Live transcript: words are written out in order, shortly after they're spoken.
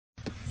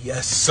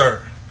Yes,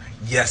 sir.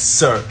 Yes,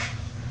 sir.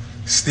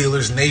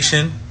 Steelers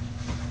Nation.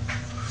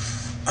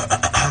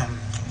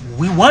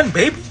 We won,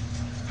 baby.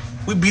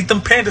 We beat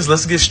them Panthers.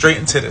 Let's get straight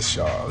into this,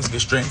 y'all. Let's get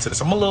straight into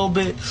this. I'm a little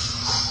bit,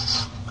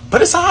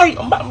 but it's all right.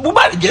 We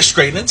about to get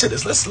straight into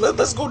this.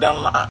 Let's go down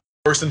the line.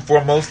 First and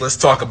foremost, let's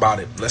talk about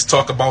it. Let's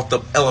talk about the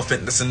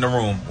elephant that's in the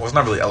room. Well, it's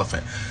not really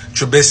elephant.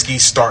 Trubisky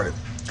started.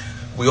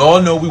 We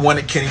all know we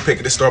wanted Kenny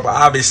Pickett to start, but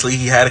obviously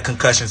he had a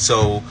concussion,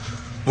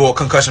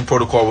 concussion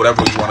protocol,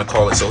 whatever you want to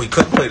call it, so he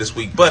couldn't play this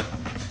week. But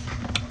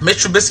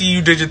Mitch Trubisky,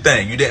 you did your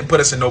thing. You didn't put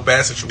us in no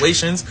bad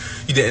situations.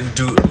 You didn't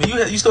do. I mean,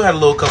 you still had a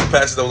little couple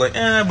passes that were like,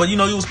 but you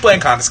was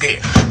playing kind of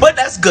scared. But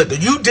that's good.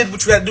 You did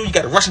what you had to do. You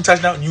got a rushing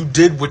touchdown. And you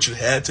did what you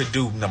had to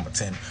do, number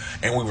 10,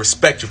 and we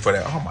respect you for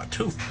that. Oh my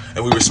tooth.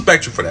 And we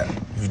respect you for that.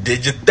 You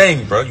did your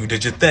thing, bro. You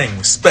did your thing.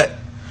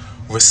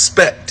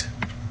 Respect.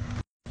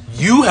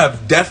 You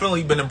have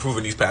definitely been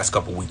improving these past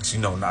couple weeks,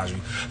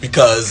 Najee,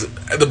 because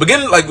at the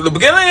beginning, I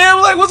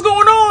was like, what's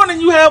going on? And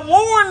you have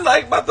Warren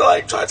about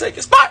to try to take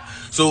your spot.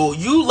 So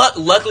you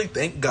luckily,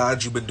 thank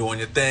God, you've been doing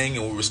your thing,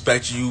 and we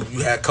respect you.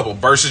 You had a couple of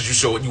verses. You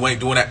showed you ain't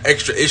doing that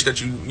extra ish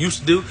that you used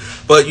to do,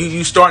 but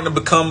you starting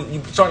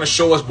to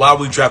show us why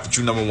we drafted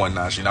you number 1,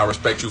 Najee. And I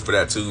respect you for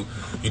that too.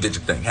 You did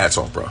your thing. Hats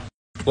off, bro.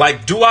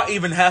 Do I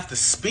even have to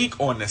speak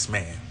on this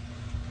man?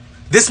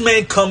 This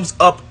man comes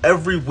up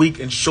every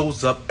week and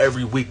shows up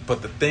every week,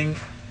 but the thing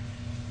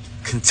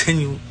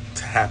continues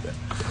to happen.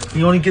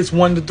 He only gets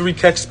 1 to 3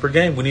 catches per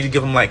game. We need to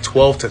give him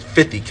 12 to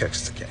 50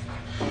 catches a game.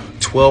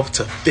 12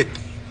 to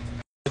 50.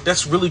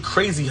 That's really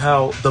crazy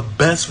how the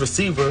best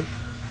receiver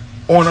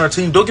on our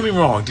team, don't get me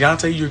wrong,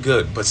 Deontay, you're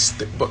good, but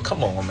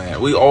come on,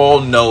 man. We all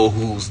know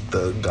who's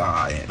the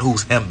guy and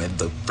who's him and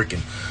the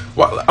freaking...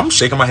 Well, I'm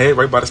shaking my head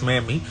right by this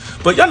man, me.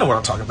 But y'all know what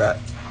I'm talking about.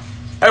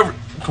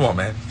 Come on,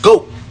 man.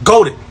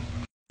 Goated.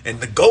 And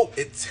the GOAT,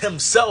 it's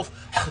himself,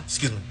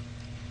 excuse me,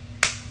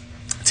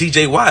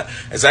 TJ Watt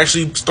is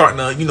actually starting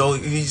to,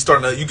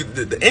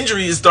 the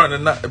injury is starting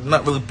to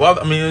not really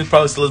bother. I mean, it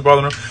probably still is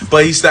bothering him,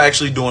 but he's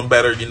actually doing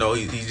better.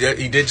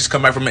 He did just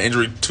come back from an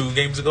injury 2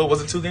 games ago.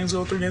 Was it 2 games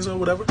ago, 3 games ago,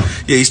 whatever?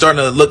 Yeah, he's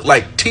starting to look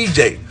like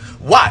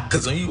TJ Watt,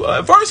 because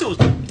at first it was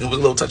a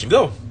little touch and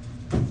go.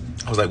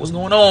 I was like, what's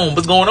going on?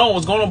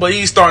 But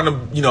he's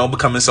starting to,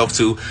 become himself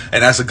too,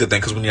 and that's a good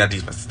thing because we need our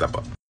defense to step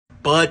up.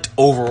 But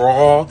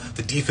overall,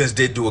 the defense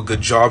did do a good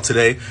job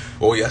today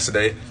or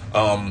yesterday.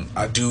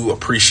 I do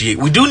appreciate.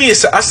 We do need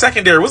our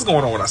secondary. What's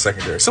going on with our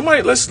secondary?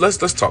 Somebody, let's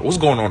talk. What's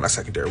going on in our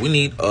secondary? We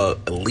need a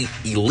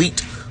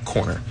elite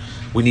corner.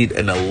 We need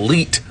an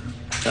elite.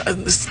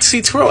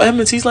 See, Terrell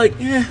Edmonds, he's like,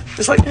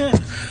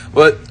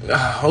 But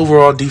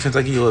overall defense,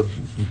 I give you a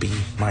B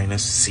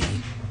minus C.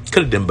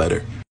 Could have done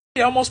better.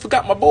 I almost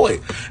forgot my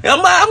boy. And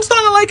I'm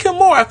starting to like him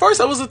more. At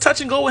first, I was a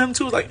touch and go with him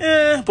too. It was like,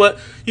 but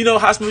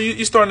Hospital,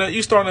 you starting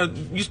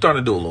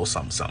to do a little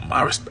something.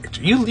 I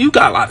respect you. You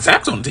got a lot of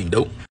sacks on the team,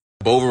 though.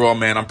 But overall,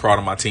 man, I'm proud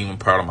of my team. I'm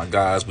proud of my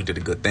guys. We did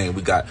a good thing.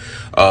 We got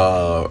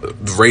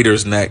the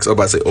Raiders next. I was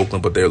about to say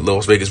Oakland, but they're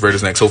Las Vegas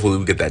Raiders next. Hopefully,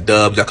 we get that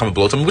dub. Y'all coming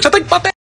below to me, which I think about that.